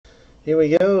Here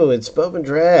we go. It's Bowman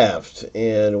Draft,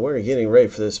 and we're getting ready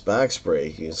for this box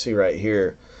break. You can see right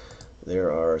here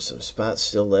there are some spots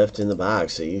still left in the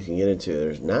box that you can get into.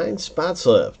 There's 9 spots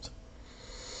left.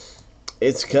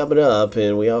 It's coming up,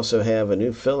 and we also have a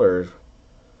new filler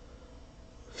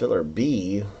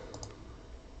B,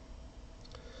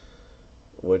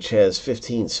 which has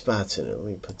 15 spots in it. Let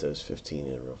me put those 15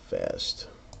 in real fast.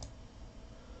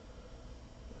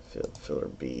 Filler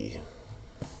B.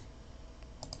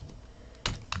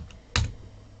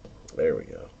 There we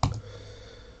go.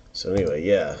 So anyway,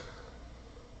 yeah.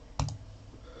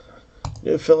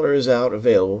 New filler is out,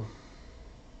 available.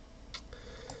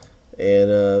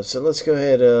 And so let's go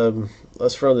ahead,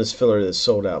 let's run this filler that's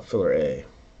sold out, filler A.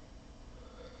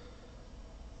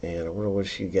 And I want to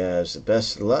wish you guys the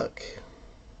best of luck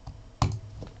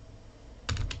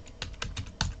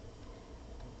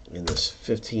in this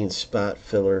 15 spot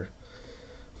filler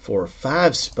for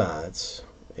 5 spots.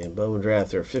 In Bowman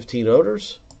Draft, there are 15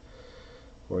 owners.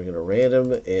 We're going to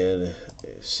random and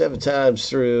 7 times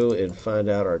through and find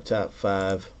out our top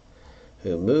 5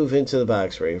 who move into the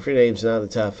box break. If your name's not in the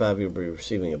top 5, you'll be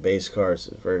receiving a base card,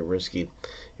 so it's very risky.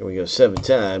 Here we go, 7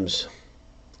 times.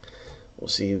 We'll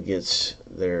see who gets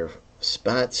their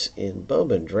spots in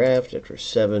Bowman Draft after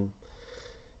 7.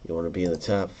 You want to be in the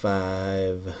top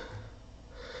 5.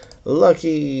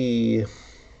 Lucky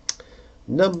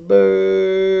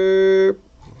number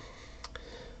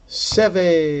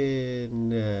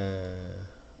 7.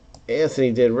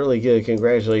 Anthony did really good.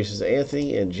 Congratulations to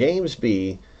Anthony and James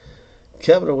B.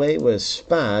 coming away with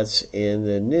spots in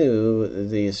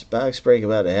this box break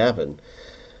about to happen.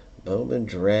 Bowman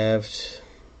Draft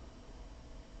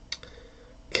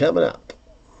coming up.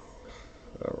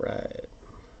 All right.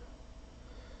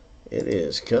 It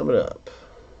is coming up.